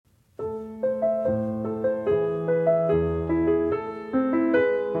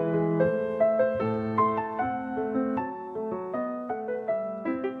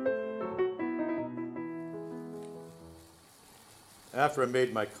after I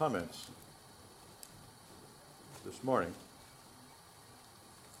made my comments this morning,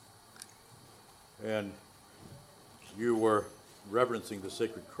 and you were reverencing the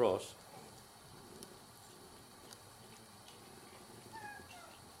sacred cross,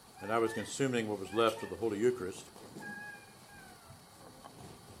 and I was consuming what was left of the Holy Eucharist,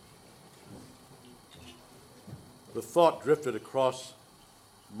 the thought drifted across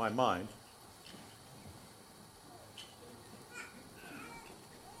my mind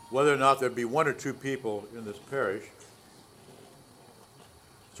whether or not there'd be one or two people in this parish,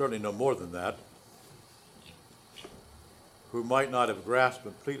 certainly no more than that, who might not have grasped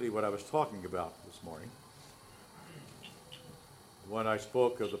completely what I was talking about this morning when I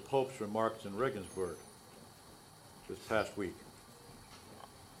spoke of the Pope's remarks in Regensburg this past week.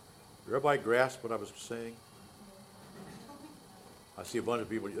 Did everybody grasp what I was saying? I see a bunch of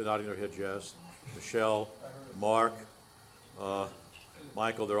people nodding their heads yes. Michelle, Mark,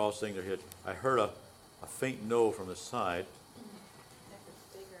 Michael, they're all saying their head. I heard a faint no from the side.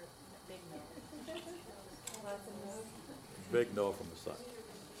 Big no from the side.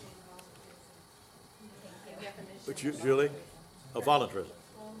 But you, Julie? Voluntarism.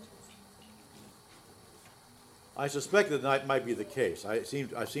 I suspect that might be the case. I seem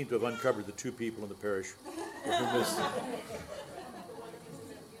to have uncovered the two people in the parish for whom this.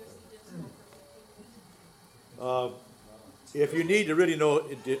 If you need to really know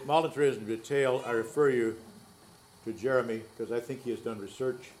voluntarism in detail, I refer you to Jeremy, because I think he has done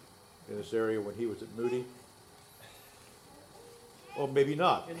research in this area when he was at Moody. Or maybe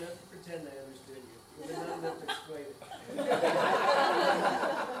not. And not to pretend I understood you. But not enough to explain it.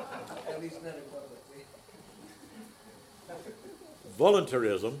 At least not publicly.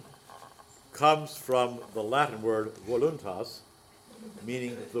 Voluntarism comes from the Latin word voluntas,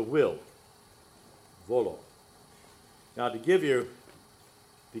 meaning the will. Volo. Now, to give you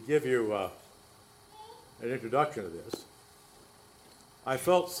an introduction to this, I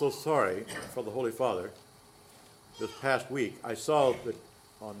felt so sorry for the Holy Father. This past week, I saw that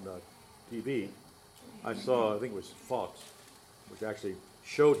on TV. I think it was Fox, which actually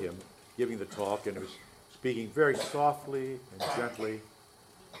showed him giving the talk, and it was speaking very softly and gently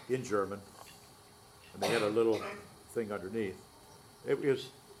in German, and they had a little thing underneath. It was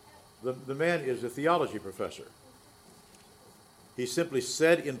the man is a theology professor. He simply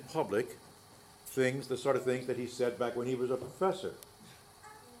said in public things, the sort of things that he said back when he was a professor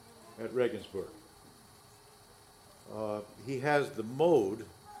at Regensburg. He has the mode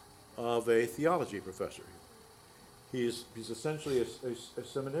of a theology professor. He's essentially a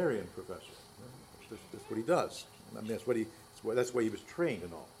seminarian professor. That's what he does. I mean, that's why he was trained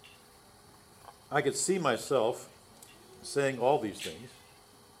and all. I could see myself saying all these things.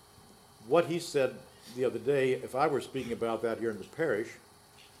 What he said the other day, if I were speaking about that here in the parish,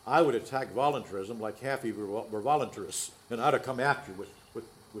 I would attack voluntarism like half of you were voluntarists, and I'd have come after you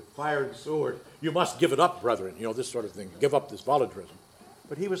with fire and sword. You must give it up, brethren, this sort of thing. Give up this voluntarism.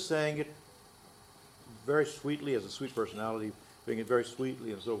 But he was saying it very sweetly, as a sweet personality, saying it very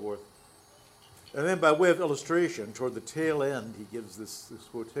sweetly and so forth. And then by way of illustration, toward the tail end, he gives this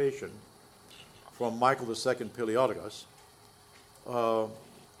quotation from Michael II Paleologus,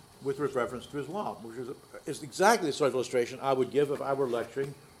 with reference to Islam, which is exactly the sort of illustration I would give if I were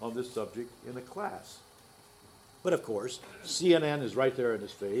lecturing on this subject in a class. But of course, CNN is right there in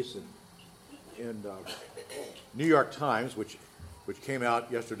his face, and New York Times, which came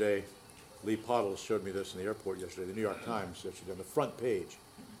out yesterday, Lee Pottles showed me this in the airport yesterday, the New York Times, yesterday, on the front page,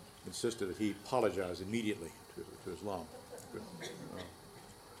 insisted that he apologize immediately to Islam.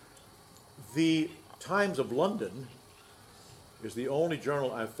 The Times of London is the only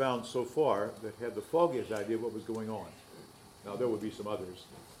journal I've found so far that had the foggiest idea of what was going on. Now, there would be some others.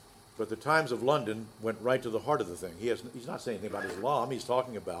 But the Times of London went right to the heart of the thing. He's not saying anything about Islam. He's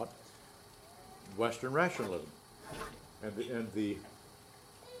talking about Western rationalism and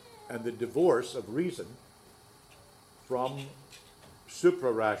the divorce of reason from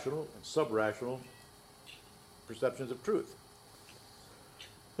supra-rational and sub-rational perceptions of truth.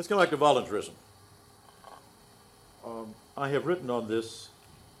 Let's come back to voluntarism. I have written on this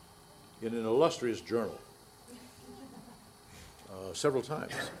in an illustrious journal several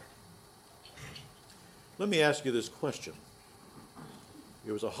times. Let me ask you this question.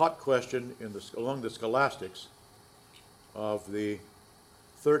 It was a hot question among the scholastics of the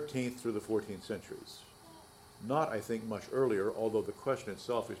 13th through the 14th centuries. Not, I think, much earlier, although the question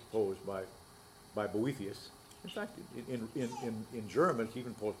itself is posed by Boethius. In fact, in German, it's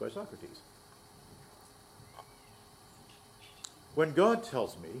even posed by Socrates. When God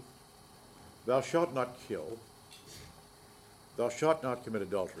tells me, thou shalt not kill, thou shalt not commit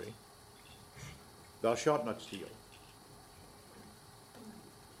adultery, thou shalt not steal.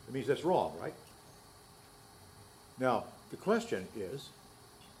 It means that's wrong, right? Now, the question is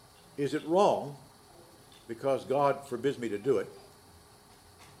it wrong because God forbids me to do it?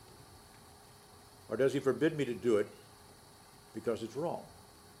 Or does he forbid me to do it because it's wrong?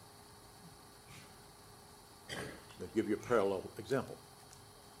 I'll give you a parallel example.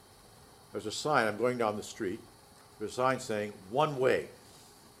 There's a sign, I'm going down the street, there's a sign saying, one way.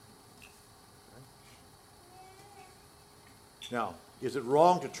 Now, is it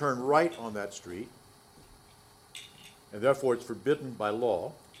wrong to turn right on that street, and therefore it's forbidden by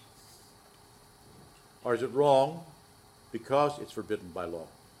law? Or is it wrong because it's forbidden by law?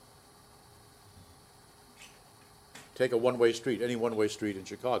 Take a one-way street, any one-way street in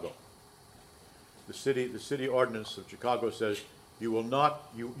Chicago. The city ordinance of Chicago says you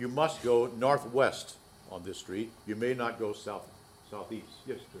must go northwest on this street. You may not go southeast.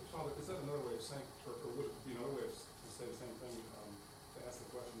 Yes, Chris. Father, is that another way of saying, or would it be another way to say the same thing? To ask the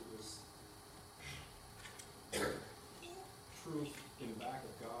question, is truth in back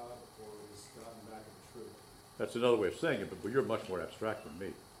of God, or is God in back of the truth? That's another way of saying it, but you're much more abstract than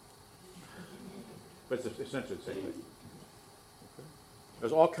me. But it's essentially the same thing. Okay.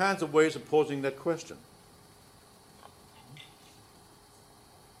 There's all kinds of ways of posing that question.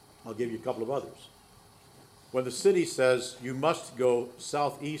 I'll give you a couple of others. When the city says you must go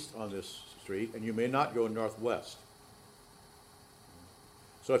southeast on this street and you may not go northwest.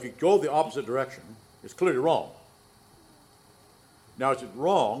 So if you go the opposite direction, it's clearly wrong. Now, is it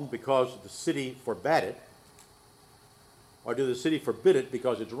wrong because the city forbade it, or did the city forbid it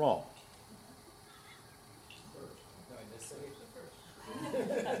because it's wrong?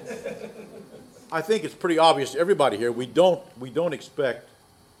 I think it's pretty obvious to everybody here. We don't expect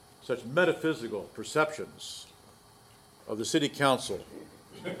such metaphysical perceptions of the city council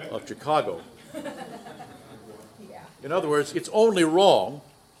of Chicago. In other words, it's only wrong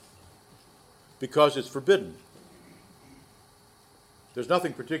because it's forbidden. There's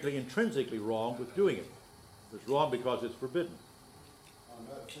nothing particularly intrinsically wrong with doing it. It's wrong because it's forbidden. On a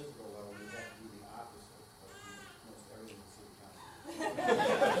metaphysical level, we have to do the opposite of most everything in the city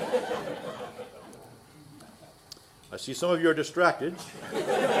council. I see some of you are distracted. That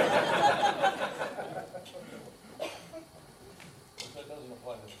doesn't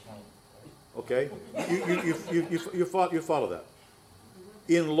apply to the county, right? Okay, you follow that.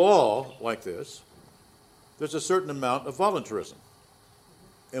 In law like this, there's a certain amount of voluntarism,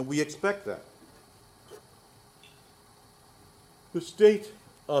 and we expect that. The state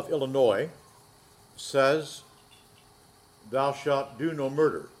of Illinois says, "Thou shalt do no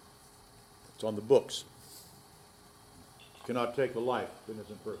murder." It's on the books. You cannot take the life of an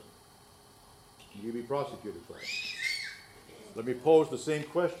innocent person. You be prosecuted for it. Let me pose the same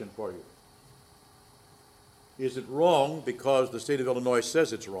question for you. Is it wrong because the state of Illinois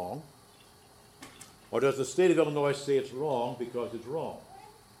says it's wrong? Or does the state of Illinois say it's wrong because it's wrong?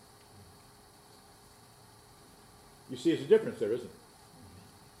 You see, there's a difference there, isn't it?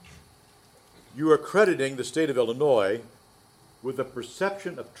 You are crediting the state of Illinois with a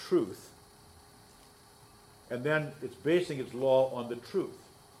perception of truth, and then it's basing its law on the truth.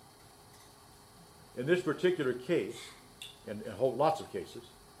 In this particular case, and lots of cases,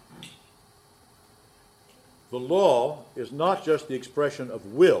 the law is not just the expression of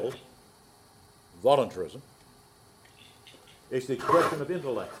will, voluntarism, it's the expression of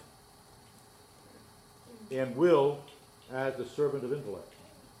intellect. And will as the servant of intellect.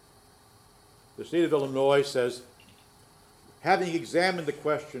 The state of Illinois says, having examined the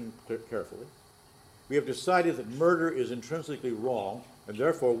question carefully, we have decided that murder is intrinsically wrong, and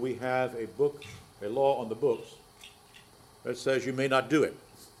therefore we have a law on the books that says you may not do it.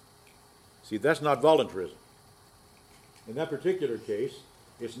 See, that's not voluntarism. In that particular case,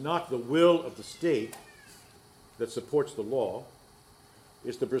 it's not the will of the state that supports the law,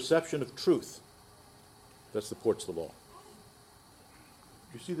 it's the perception of truth that supports the law.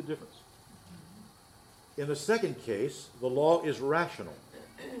 You see the difference? In the second case, the law is rational.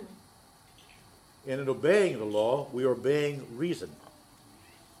 And in obeying the law, we are obeying reason.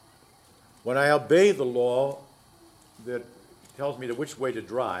 When I obey the law that tells me which way to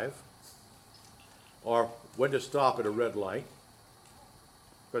drive, or when to stop at a red light,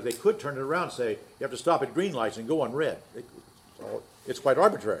 because they could turn it around and say, you have to stop at green lights and go on red. It's quite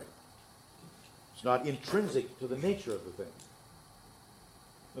arbitrary. It's not intrinsic to the nature of the thing.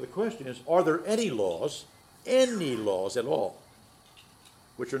 Now the question is, are there any laws at all,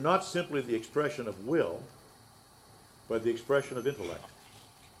 which are not simply the expression of will, but the expression of intellect?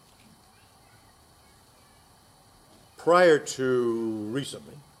 prior to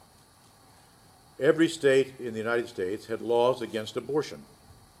recently, every state in the United States had laws against abortion.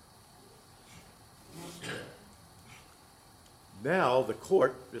 Now the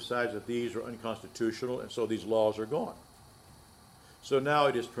court decides that these are unconstitutional, and so these laws are gone. So now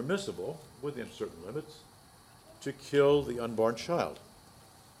it is permissible, within certain limits, to kill the unborn child.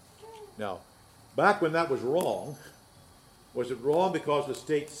 Now, back when that was wrong, was it wrong because the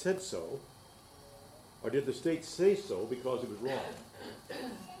state said so, or did the state say so because it was wrong?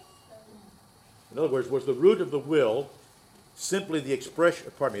 In other words, was the root of the will simply the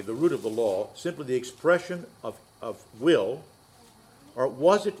expression, the root of the law, simply the expression of will, or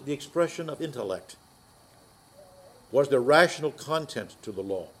was it the expression of intellect? Was there rational content to the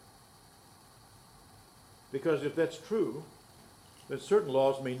law? Because if that's true, then certain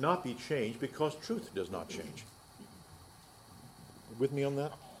laws may not be changed because truth does not change. With me on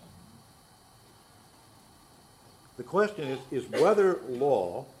that? The question is whether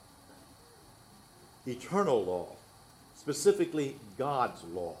law, eternal law, specifically God's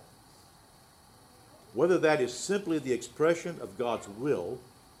law, whether that is simply the expression of God's will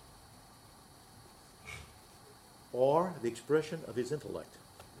or the expression of his intellect,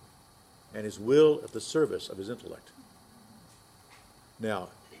 and his will at the service of his intellect. Now,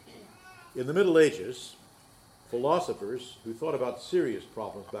 in the Middle Ages, philosophers who thought about serious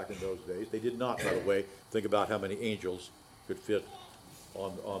problems back in those days, they did not, by the way, think about how many angels could fit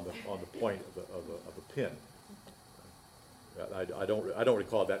on the point of a pin. I don't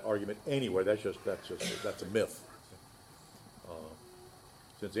recall that argument anywhere. That's a myth.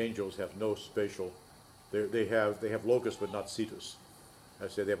 Since angels have no spatial, they have locus but not situs. I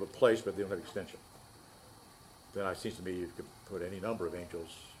say they have a place but they don't have extension. Then it seems to me you could put any number of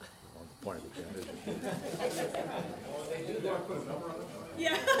angels on the point of a pin.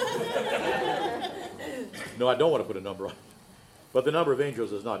 Yeah. No, I don't want to put a number on it. But the number of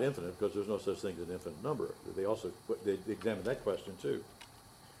angels is not infinite because there's no such thing as an infinite number. They also they examined that question too.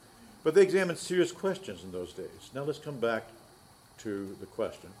 But they examined serious questions in those days. Now let's come back to the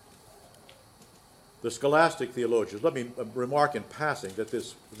question. The scholastic theologians, let me remark in passing that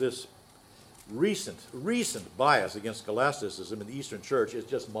this recent bias against scholasticism in the Eastern Church is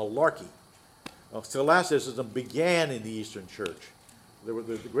just malarkey. Scholasticism began in the Eastern Church. There were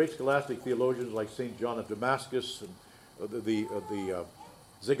the great scholastic theologians like St. John of Damascus and the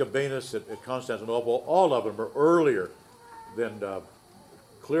Zygobanus at Constantinople. All of them are earlier than,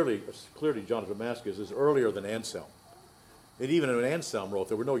 clearly John of Damascus is earlier than Anselm. And even when Anselm wrote,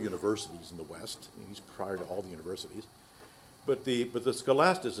 there were no universities in the West. He's prior to all the universities. But the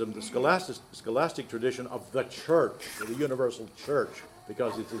scholasticism, the scholastic tradition of the church, the universal church,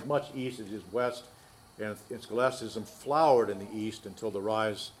 because it's as much east as it is west, and scholasticism flowered in the east until the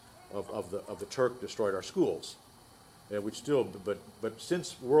rise of the Turk destroyed our schools. Which still, but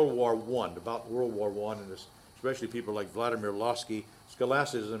since World War I, about World War I, and especially people like Vladimir Lossky,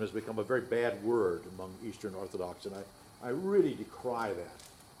 scholasticism has become a very bad word among Eastern Orthodox, and I really decry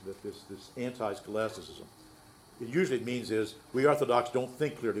that this anti-scholasticism. It usually means is we Orthodox don't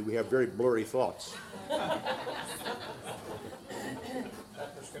think clearly. We have very blurry thoughts.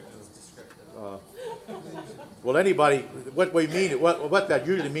 Well, anybody, what that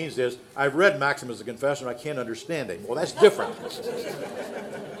usually means is I've read Maximus the Confessor and I can't understand him. Well, that's different.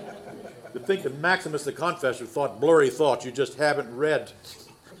 To think that Maximus the Confessor thought blurry thoughts, you just haven't read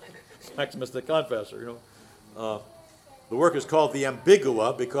Maximus the Confessor, you know. The work is called The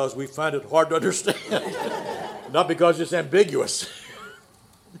Ambigua because we find it hard to understand, not because it's ambiguous.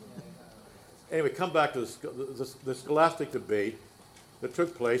 Anyway, come back to the scholastic debate that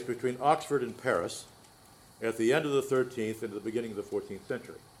took place between Oxford and Paris at the end of the 13th and the beginning of the 14th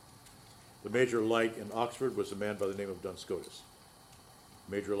century. The major light in Oxford was a man by the name of Duns Scotus.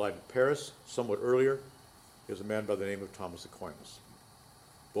 Major light in Paris, somewhat earlier, is a man by the name of Thomas Aquinas.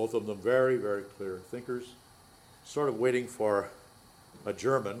 Both of them very, very clear thinkers, sort of waiting for a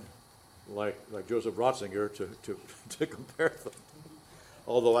German like Joseph Ratzinger to compare them.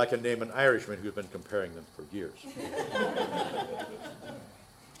 Although I can name an Irishman who's been comparing them for years.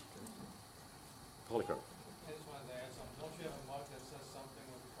 Polycarp. I just wanted to add something. Don't you have a mug that says something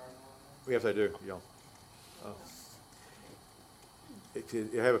with the cardinal on Yes, I do.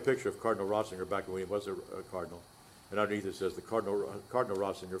 I have a picture of Cardinal Ratzinger back when he was a cardinal, and underneath it says the Cardinal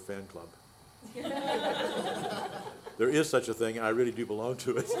Ratzinger Fan Club. There is such a thing, and I really do belong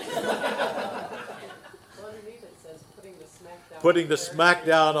to it. Well, underneath it says putting the smack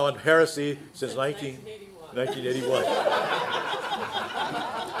down on heresy since 1981.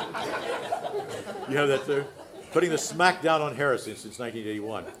 You have that too? Putting the smack down on heresy since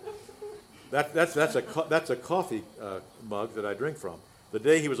 1981. That's a coffee mug that I drink from. The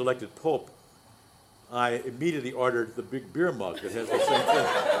day he was elected Pope, I immediately ordered the big beer mug that has the same thing.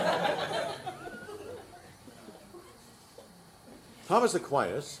 Thomas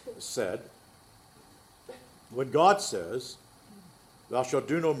Aquinas said, when God says, thou shalt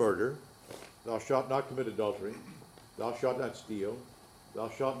do no murder, thou shalt not commit adultery, thou shalt not steal, thou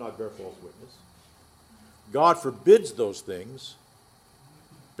shalt not bear false witness, God forbids those things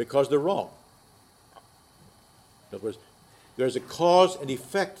because they're wrong. In other words, there's a cause and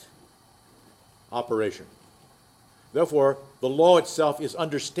effect operation. Therefore, the law itself is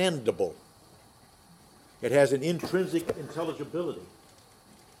understandable. It has an intrinsic intelligibility.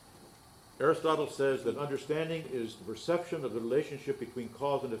 Aristotle says that understanding is the perception of the relationship between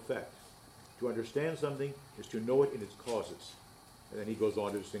cause and effect. To understand something is to know it in its causes. And then he goes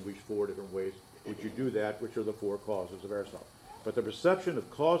on to distinguish 4 different ways which you do that, which are the 4 causes of Aristotle. But the perception of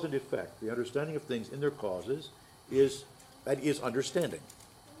cause and effect, the understanding of things in their causes, is understanding.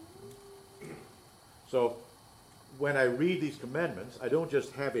 So when I read these commandments, I don't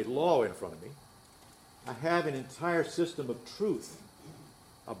just have a law in front of me. I have an entire system of truth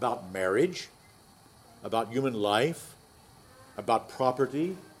about marriage, about human life, about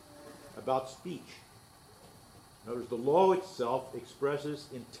property, about speech. In other words, the law itself expresses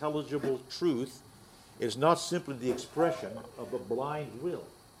intelligible truth. It is not simply the expression of a blind will.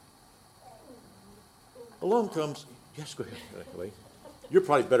 Along comes, yes, go ahead, Elaine. You're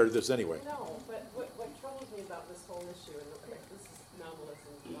probably better at this anyway. No, but what troubles me about this whole issue, and this is novelist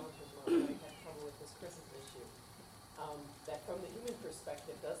and Voluntarism, I have trouble with this Chris's issue, that from the human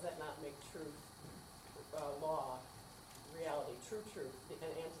perspective, does that not make truth, law, reality, true truth, an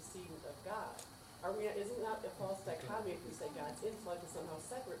antecedent of God? Isn't that a false dichotomy if we say God's intellect is somehow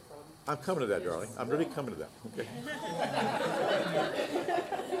separate from... I'm coming to that, darling. I'm really coming to that. Okay.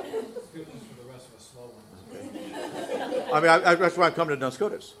 Good news for the rest of us slow ones. I mean, that's why I'm coming to Duns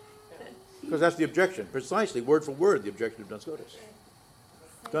Scotus. Because that's the objection. Precisely, word for word, the objection of Duns Scotus.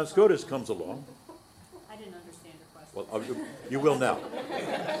 Duns Scotus comes along. I didn't understand your question. Well, you will now.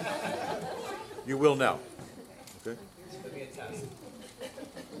 You will now. Okay?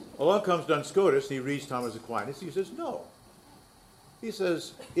 Along comes Duns Scotus, and he reads Thomas Aquinas. He says, no. He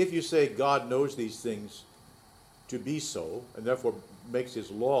says, if you say God knows these things to be so, and therefore makes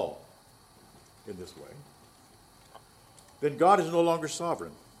his law in this way, then God is no longer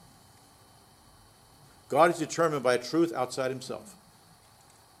sovereign. God is determined by a truth outside himself.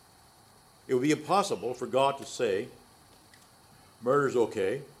 It would be impossible for God to say, murder is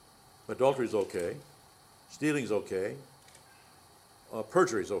okay, adultery is okay, stealing is okay,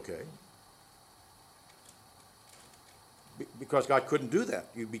 perjury is okay. Because God couldn't do that.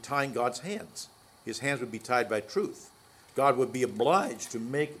 You'd be tying God's hands. His hands would be tied by truth. God would be obliged to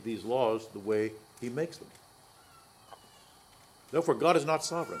make these laws the way he makes them. Therefore, God is not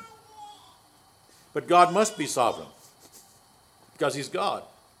sovereign. But God must be sovereign because he's God.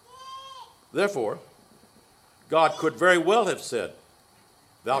 Therefore, God could very well have said,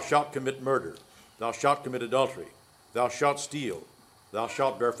 thou shalt commit murder, thou shalt commit adultery, thou shalt steal, thou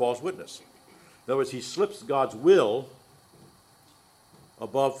shalt bear false witness. In other words, he slips God's will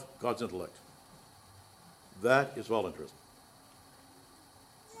above God's intellect. That is voluntarism.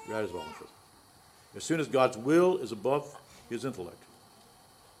 That is voluntarism. As soon as God's will is above his intellect,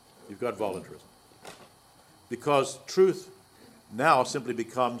 you've got voluntarism. Because truth now simply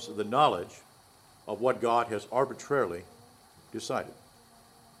becomes the knowledge of what God has arbitrarily decided.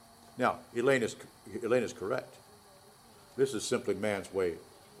 Now, Elaine is correct. This is simply man's way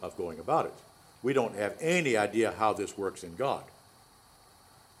of going about it. We don't have any idea how this works in God.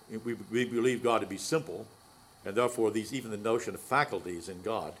 We believe God to be simple, and therefore even the notion of faculties in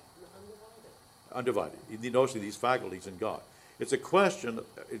God, undivided. The notion of these faculties in God. It's a question,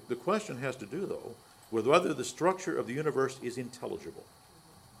 the question has to do, though, with whether the structure of the universe is intelligible.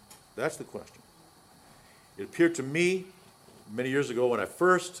 That's the question. It appeared to me many years ago when I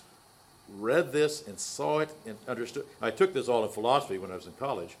first read this and saw it and understood. I took this all in philosophy when I was in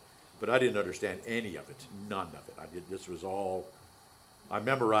college, but I didn't understand any of it, none of it. This was all, I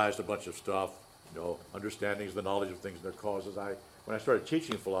memorized a bunch of stuff, understandings, the knowledge of things and their causes. When I started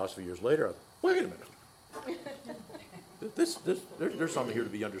teaching philosophy years later, I thought, wait a minute. There's something here to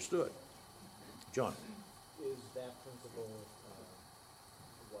be understood. John. Is that principle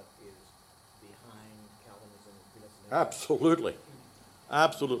what is behind Calvinism and Puritanism? Absolutely.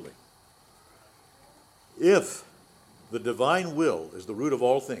 Absolutely. If the divine will is the root of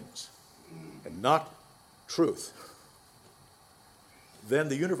all things and not truth, then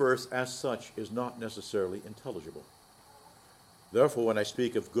the universe as such is not necessarily intelligible. Therefore, when I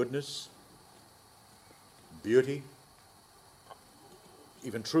speak of goodness beauty,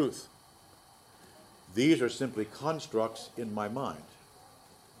 even truth. These are simply constructs in my mind.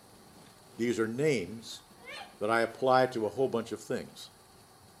 These are names that I apply to a whole bunch of things,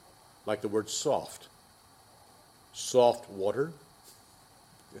 like the word soft, soft water,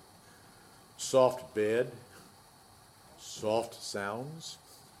 soft bed, soft sounds.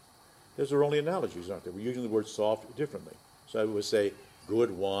 Those are only analogies, aren't they? We're using the word soft differently. So I would say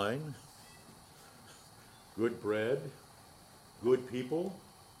good wine, good bread, good people,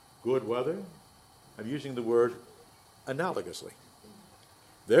 good weather. I'm using the word analogously.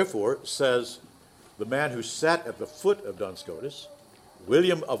 Therefore, says the man who sat at the foot of Duns Scotus,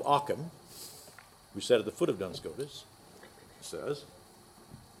 William of Ockham, who sat at the foot of Duns Scotus, says,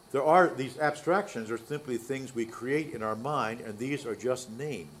 there are these abstractions are simply things we create in our mind, and these are just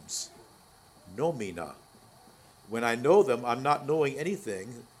names. Nomina. When I know them, I'm not knowing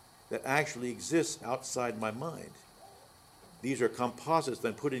anything that actually exists outside my mind. These are composites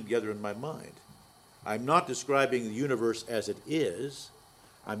then put together in my mind. I'm not describing the universe as it is.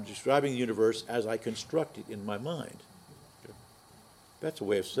 I'm describing the universe as I construct it in my mind. That's a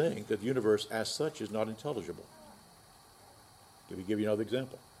way of saying that the universe as such is not intelligible. Let me give you another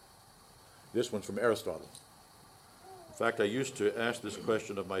example. This one's from Aristotle. In fact, I used to ask this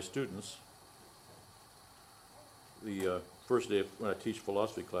question of my students the first day when I teach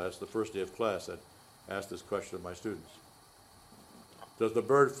philosophy class, the first day of class, I'd ask this question of my students. Does the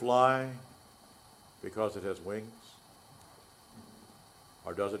bird fly because it has wings?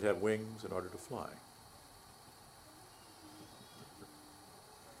 Or does it have wings in order to fly?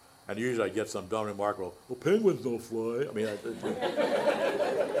 And usually I get some dumb remark, well, penguins don't fly. I mean,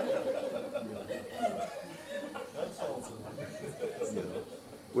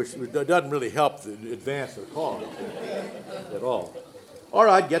 which doesn't really help advance the cause at all. Or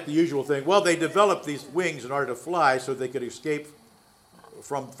I'd get the usual thing, well, they developed these wings in order to fly so they could escape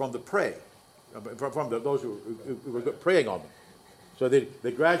from the prey, from those who were preying on them. So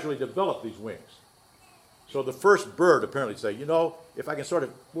they gradually developed these wings. So the first bird apparently say, you know, if I can sort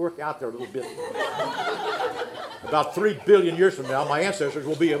of work out there a little bit, about 3 billion years from now, my ancestors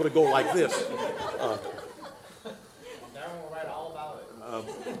will be able to go like this. Darwin will write all about it.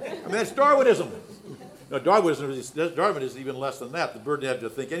 I mean, that's Darwinism. No, Darwinism is even less than that. The bird didn't have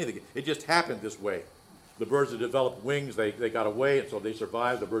to think anything. It just happened this way. The birds that developed wings, they got away, and so they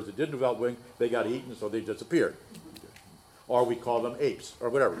survived. The birds that didn't develop wings, they got eaten, so they disappeared. Or we call them apes, or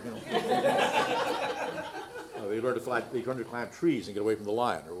whatever. You know. They learn to fly. They learn to climb trees and get away from the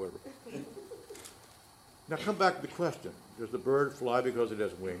lion, or whatever. Now come back to the question: does the bird fly because it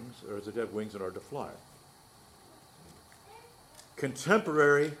has wings, or does it have wings in order to fly?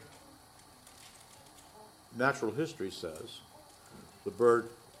 Contemporary natural history says the bird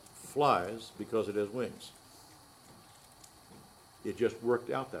flies because it has wings. It just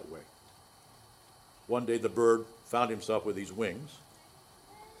worked out that way. One day the bird found himself with these wings,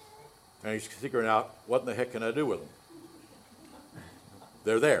 and he's figuring out, what in the heck can I do with them?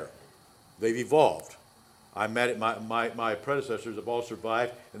 They're there. They've evolved. My predecessors have all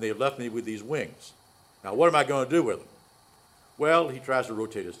survived, and they've left me with these wings. Now, what am I going to do with them? Well, he tries to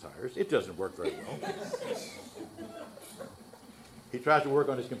rotate his tires. It doesn't work very well. He tries to work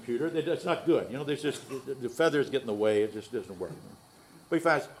on his computer. It's not good. You know, there's just the feathers get in the way. It just doesn't work. But he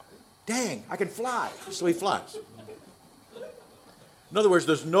finds, dang, I can fly. So he flies. In other words,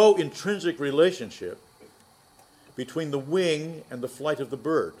 there's no intrinsic relationship between the wing and the flight of the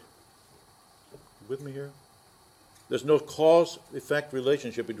bird. You with me here? There's no cause-effect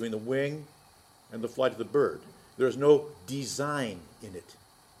relationship between the wing and the flight of the bird. There's no design in it.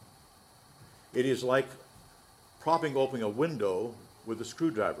 It is like propping open a window with a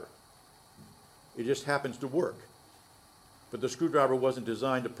screwdriver. It just happens to work. But the screwdriver wasn't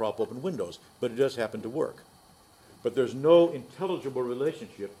designed to prop open windows, but it does happen to work. But there's no intelligible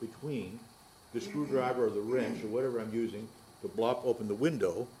relationship between the screwdriver or the wrench or whatever I'm using to block open the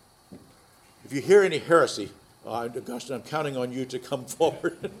window. If you hear any heresy, Augustine, I'm counting on you to come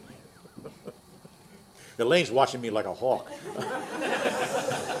forward. Elaine's watching me like a hawk.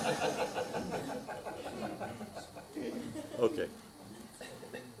 Okay.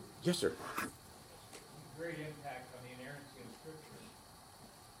 Yes, sir. Great impact on the inerrancy of Scripture,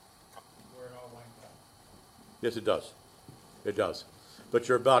 where it all went up. Yes, it does. It does. But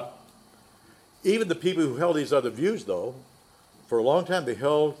you're about, even the people who held these other views, though, for a long time they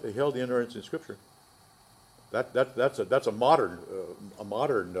held the inerrancy in Scripture. That's a modern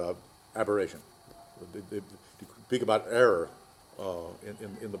aberration. They speak about error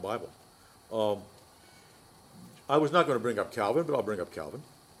in the Bible. I was not going to bring up Calvin, but I'll bring up Calvin.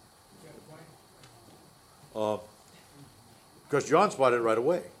 Because John spotted it right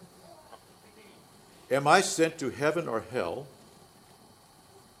away. Am I sent to heaven or hell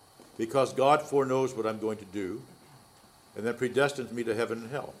because God foreknows what I'm going to do and then predestines me to heaven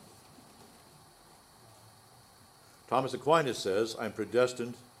and hell? Thomas Aquinas says, I'm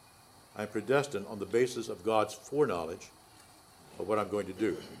predestined on the basis of God's foreknowledge of what I'm going to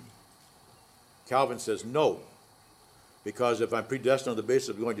do. Calvin says no, because if I'm predestined on the basis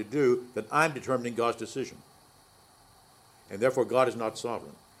of what I'm going to do, then I'm determining God's decision. And therefore God is not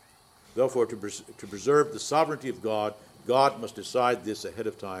sovereign. Therefore, to preserve the sovereignty of God, God must decide this ahead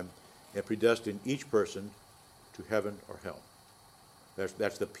of time and predestine each person to heaven or hell.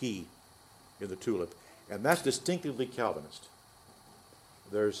 That's the P in the tulip. And that's distinctively Calvinist.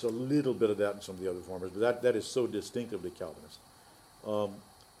 There's a little bit of that in some of the other formers, but that is so distinctively Calvinist.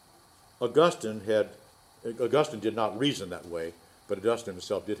 Augustine did not reason that way, but Augustine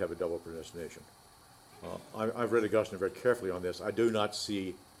himself did have a double predestination. I've read Augustine very carefully on this. I do not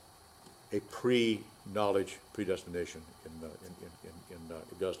see a pre-knowledge predestination in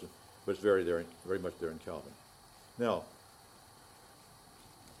Augustine, but it's very much there in Calvin. Now,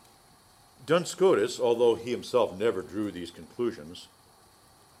 Duns Scotus, although he himself never drew these conclusions,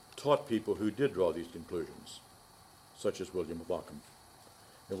 taught people who did draw these conclusions, such as William of Ockham.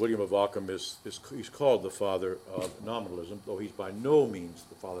 And William of Ockham he's called the father of nominalism, though he's by no means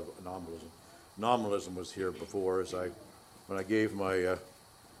the father of nominalism. Nominalism was here before, when I gave my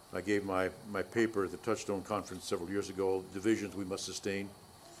paper at the Touchstone Conference several years ago, Divisions We Must Sustain.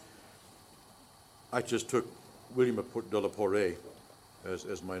 I just took William de la Porree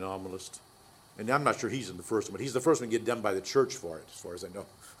as my nominalist. And I'm not sure he's in the first one. He's the first one to get done by the church for it, as far as I know.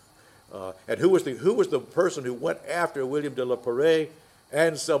 And who was the person who went after William de la Porree,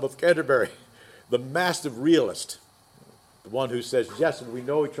 Anselm of Canterbury? The massive realist. The one who says, yes, we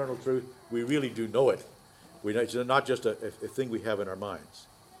know eternal truth. We really do know it. It's not just a thing we have in our minds.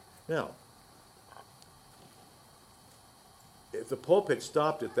 Now, if the Pope had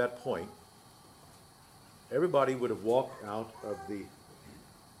stopped at that point, everybody would have walked out of the,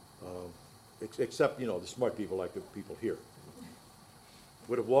 except, the smart people like the people here,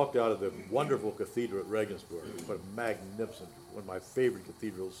 would have walked out of the wonderful cathedral at Regensburg. What a magnificent, one of my favorite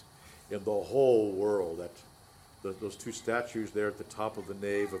cathedrals in the whole world. Those two statues there at the top of the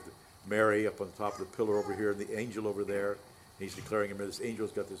nave of Mary up on the top of the pillar over here, and the angel over there. He's declaring him, this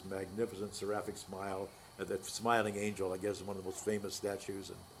angel's got this magnificent seraphic smile. And that smiling angel, I guess, is one of the most famous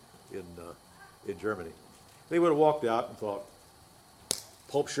statues in Germany. They would have walked out and thought,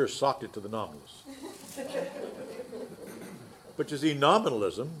 Pope sure socked it to the nominalists. But you see,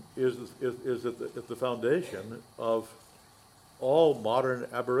 nominalism is at the foundation of all modern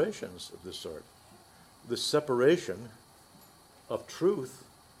aberrations of this sort. The separation of truth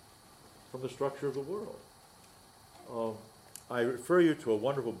from the structure of the world. I refer you to a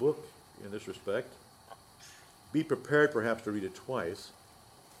wonderful book in this respect. Be prepared perhaps to read it twice,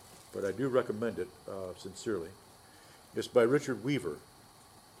 but I do recommend it sincerely. It's by Richard Weaver,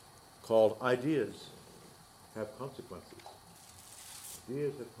 called Ideas Have Consequences.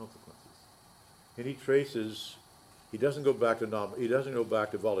 Ideas have consequences. And he doesn't go back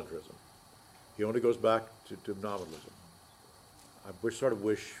to voluntarism. He only goes back to nominalism. I sort of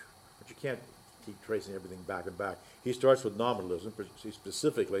wish, but you can't keep tracing everything back and back. He starts with nominalism,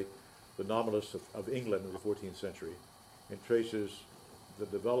 specifically the nominalists of England in the 14th century, and traces the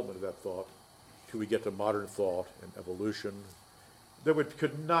development of that thought till we get to modern thought and evolution. There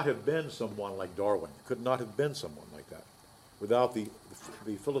could not have been someone like Darwin, could not have been someone like that, without the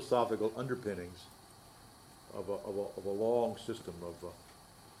philosophical underpinnings of a long system,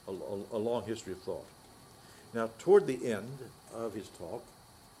 of a long history of thought. Now, toward the end of his talk,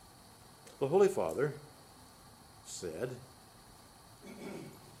 the Holy Father said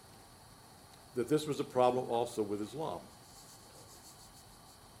that this was a problem also with Islam.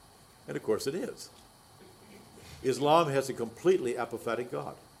 And of course it is. Islam has a completely apophatic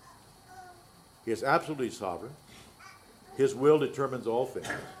God. He is absolutely sovereign. His will determines all things.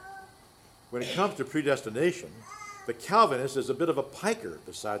 When it comes to predestination, the Calvinist is a bit of a piker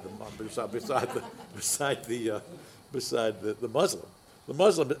beside the Muslim. The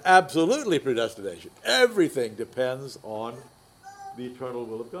Muslim is absolutely predestination. Everything depends on the eternal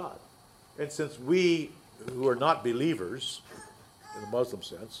will of God. And since we, who are not believers, in the Muslim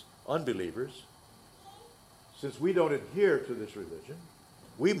sense, unbelievers, since we don't adhere to this religion,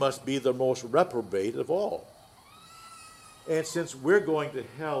 we must be the most reprobate of all. And since we're going to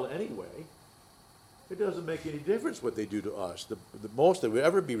hell anyway, it doesn't make any difference what they do to us. The most that would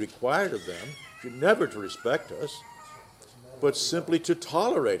ever be required of them should never to respect us. but simply to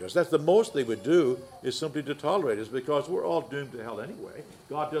tolerate us. That's the most they would do, is simply to tolerate us, because we're all doomed to hell anyway.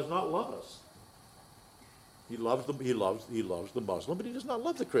 God does not love us. He loves the Muslim, but he does not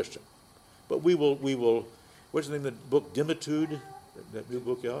love the Christian. But we will. What's the name of the book? Dimitude, that new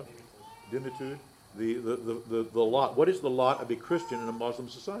book out. Dimitude. The lot. What is the lot of a Christian in a Muslim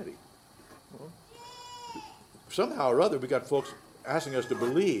society? Well, somehow or other, we got folks asking us to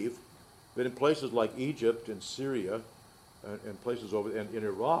believe that in places like Egypt and Syria, and places over and in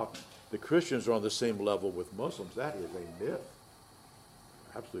Iraq, the Christians are on the same level with Muslims. That is a myth,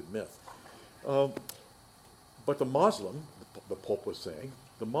 absolute myth. But the Muslim, the Pope was saying,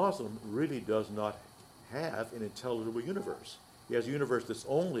 the Muslim really does not have an intelligible universe. He has a universe that's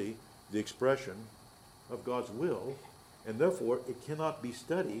only the expression of God's will, and therefore it cannot be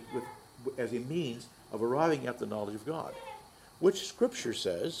studied as a means of arriving at the knowledge of God, which Scripture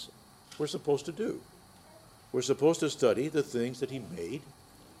says we're supposed to do. We're supposed to study the things that he made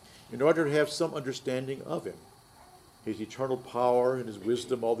in order to have some understanding of him. His eternal power and his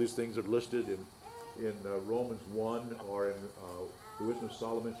wisdom, all these things are listed in Romans 1 or in the Wisdom of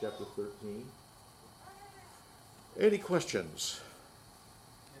Solomon, chapter 13. Any questions?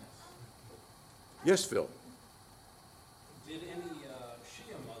 Yes, Phil. Did any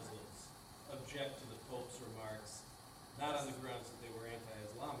Shia Muslims object to the Pope's remarks, not on the grounds that they were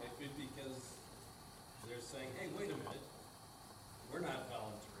anti-Islamic, but because they're saying, hey, wait a minute, we're not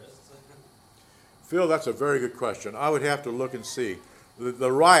voluntarists? Phil, that's a very good question. I would have to look and see.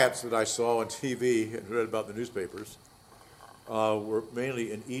 The riots that I saw on TV and read about in the newspapers were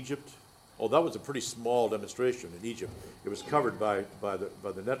mainly in Egypt. Oh, that was a pretty small demonstration in Egypt. It was covered by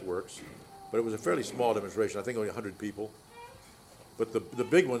the networks, but it was a fairly small demonstration. I think only 100 people. But the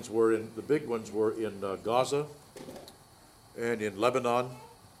big ones were in Gaza and in Lebanon,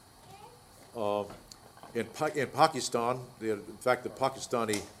 in Pakistan. In fact, the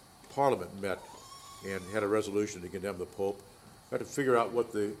Pakistani Parliament met and had a resolution to condemn the Pope. Had to figure out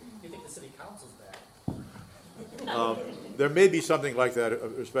what the. You think the city council's back? There may be something like that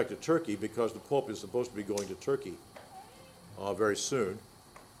with respect to Turkey, because the Pope is supposed to be going to Turkey very soon,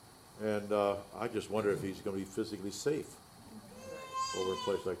 and I just wonder if he's going to be physically safe over a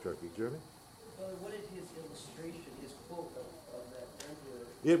place like Turkey. Jeremy? Well, what is his illustration, his quote of that emperor?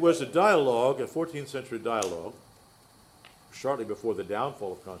 It was a dialogue, a 14th century dialogue, shortly before the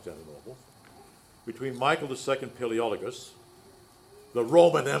downfall of Constantinople, between Michael II Palaeologus, the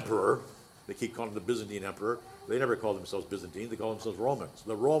Roman emperor. They keep calling him the Byzantine emperor. They never call themselves Byzantine. They call themselves Romans.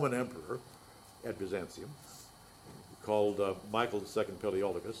 The Roman emperor at Byzantium, called Michael II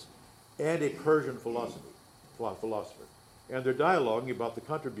Palaeologus, and a Persian philosopher. And they're dialoguing about the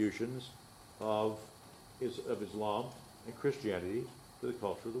contributions of Islam and Christianity to the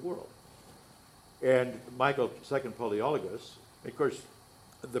culture of the world. And Michael II Palaeologus, of course,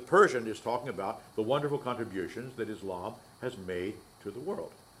 the Persian is talking about the wonderful contributions that Islam has made to the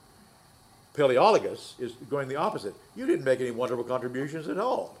world. Palaeologus is going the opposite. You didn't make any wonderful contributions at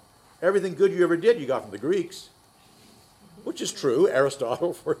all. Everything good you ever did, you got from the Greeks, which is true.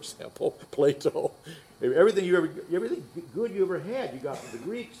 Aristotle, for example, Plato. Everything good you ever had, you got from the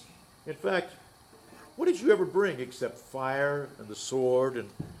Greeks. In fact, what did you ever bring except fire and the sword and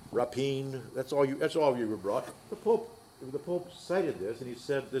rapine? That's all you were brought. The Pope cited this, and he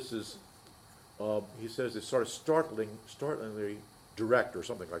said this is. He says it's sort of startlingly direct, or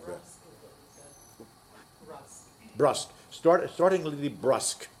something like that. Brusque. Startlingly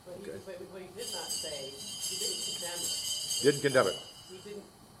brusque. But he did not say, he didn't condemn it. Didn't condemn it. He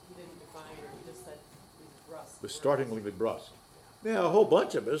didn't define it, he just said he's brusque. It was startlingly brusque. Now, a whole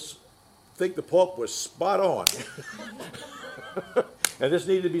bunch of us think the Pope was spot on. And this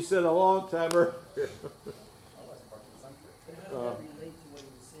needed to be said a long time earlier. And how does that relate to what he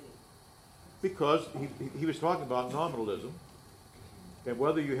was saying? Because he was talking about nominalism and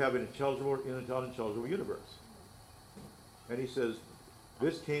whether you have an intelligible or unintelligible universe. And he says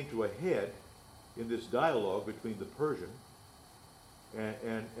this came to a head in this dialogue between the Persian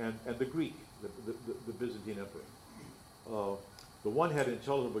and the Greek, the Byzantine emperor. The one had an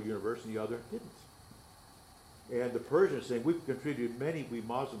intelligible universe and the other didn't. And the Persian is saying, we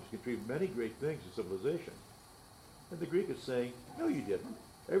Muslims contributed many great things to civilization. And the Greek is saying, no, you didn't.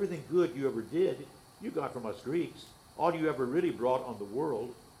 Everything good you ever did, you got from us Greeks. All you ever really brought on the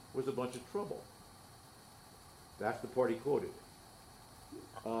world was a bunch of trouble. That's the part he quoted.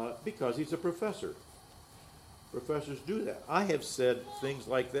 Because he's a professor. Professors do that. I have said things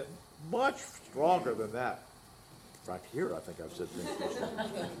like that much stronger than that. In fact, here I think I've said things much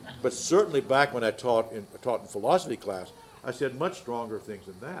stronger. But certainly back when I taught in philosophy class, I said much stronger things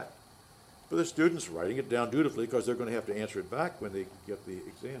than that. But the students writing it down dutifully because they're going to have to answer it back when they get the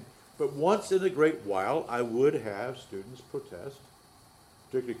exam. But once in a great while, I would have students protest,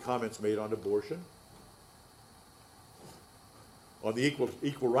 particularly comments made on abortion, on the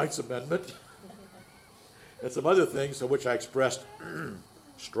Equal Rights Amendment, and some other things on which I expressed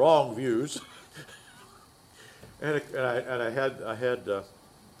strong views. And I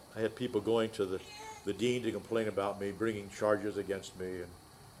had people going to the dean to complain about me, bringing charges against me, and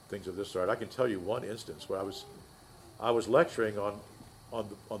things of this sort. I can tell you one instance where I was lecturing on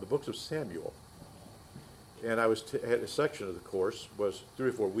the books of Samuel, and I had a section of the course was 3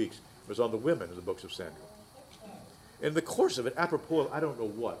 or 4 weeks. It was on the women in the books of Samuel. In the course of it, apropos of I don't know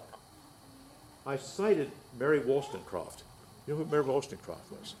what, I cited Mary Wollstonecraft. You know who Mary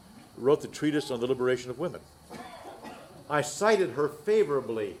Wollstonecraft was? Who wrote the treatise on the liberation of women. I cited her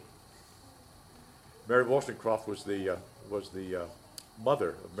favorably. Mary Wollstonecraft was the mother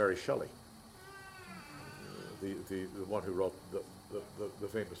of Mary Shelley, the one who wrote the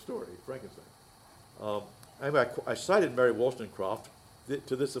famous story, Frankenstein. Anyway, I cited Mary Wollstonecraft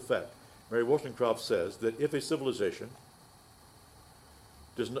to this effect. Mary Wollstonecraft says that if a civilization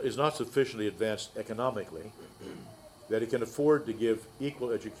is not sufficiently advanced economically, that it can afford to give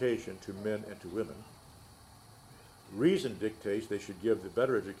equal education to men and to women, reason dictates they should give the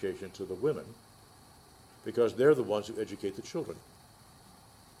better education to the women because they're the ones who educate the children.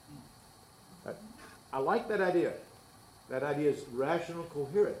 I like that idea. That idea is rational,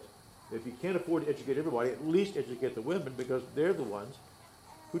 coherent. If you can't afford to educate everybody, at least educate the women because they're the ones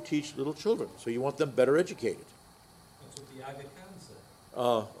who teach little children. So you want them better educated. That's what the Aga Khan said.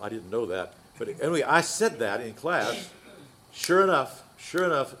 I didn't know that. But anyway, I said that in class. Sure enough,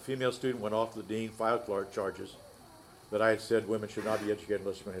 a female student went off to the dean, filed charges that I had said women should not be educated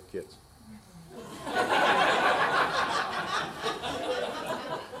unless they're going to have kids.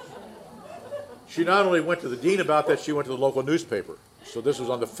 She not only went to the dean about that, she went to the local newspaper. So this was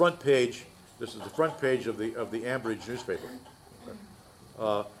on the front page. This is the front page of the Ambridge newspaper.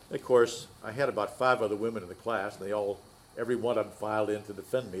 Of course, I had about 5 other women in the class. And every one of them filed in to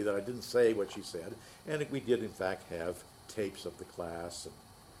defend me that I didn't say what she said. And we did, in fact, have tapes of the class and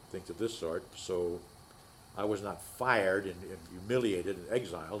things of this sort. So I was not fired and humiliated and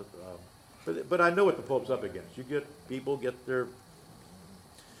exiled. But I know what the Pope's up against. People get their...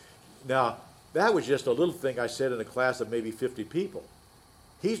 Now, that was just a little thing I said in a class of maybe 50 people.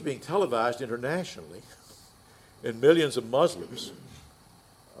 He's being televised internationally, and millions of Muslims...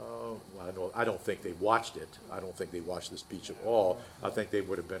 I don't think they watched it. I don't think they watched the speech at all. I think they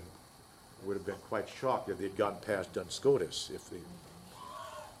would have been quite shocked if they'd gotten past Duns Scotus.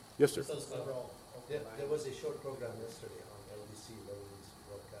 Yes, sir. There was a short program yesterday on LBC, Lebanese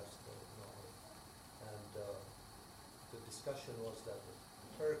broadcast now, and the discussion was that the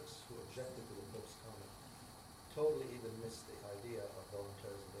Turks who objected to the Pope's comment totally even missed the idea of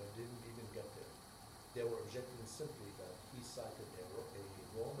voluntarism. They didn't even get there. They were objecting simply that he cited a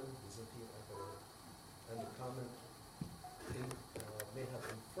Roman Byzantine emperor, and the comment may have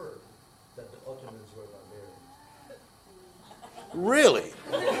inferred that the Ottomans were barbarians. Really?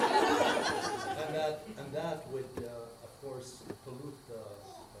 And that would, of course, pollute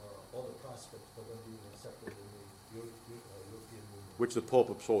all the prospects for them being accepted in the European Union. Which the Pope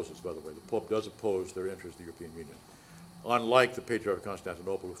opposes, by the way. The Pope does oppose their interest in the European Union, unlike the Patriarch of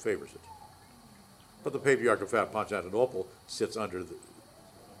Constantinople, who favors it. But the Patriarch of Constantinople sits under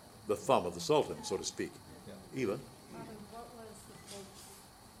the thumb of the Sultan, so to speak. Yeah. Even. What was the Pope's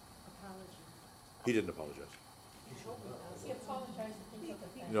apology? He didn't apologize. He apologized for things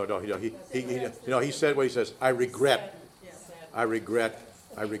like that. No, he said what he says. I regret.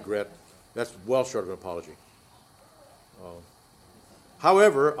 That's well short of an apology.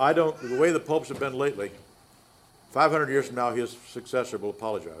 However, the way the popes have been lately, 500 years from now, his successor will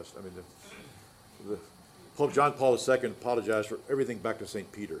apologize. I mean, the Pope John Paul II apologized for everything back to St.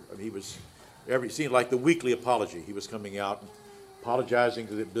 Peter. I mean, it seemed like the weekly apology. He was coming out and apologizing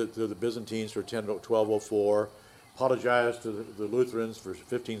to the Byzantines for 1204, apologized to the Lutherans for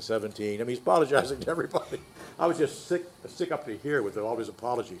 1517. I mean, he's apologizing to everybody. I was just sick up to here with all his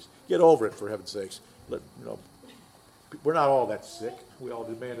apologies. Get over it, for heaven's sakes. We're not all that sick. We all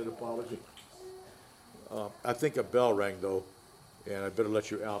demand an apology. I think a bell rang, though, and I better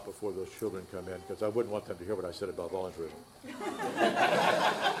let you out before those children come in, because I wouldn't want them to hear what I said about voluntarism.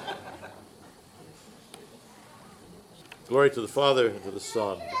 Glory to the Father, and to the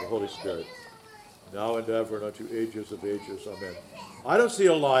Son, and to the Holy Spirit, now and ever, and unto ages of ages. Amen. I don't see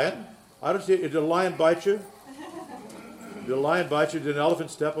a lion. Did a lion bite you? Did a lion bite you? Did an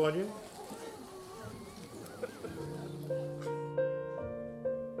elephant step on you?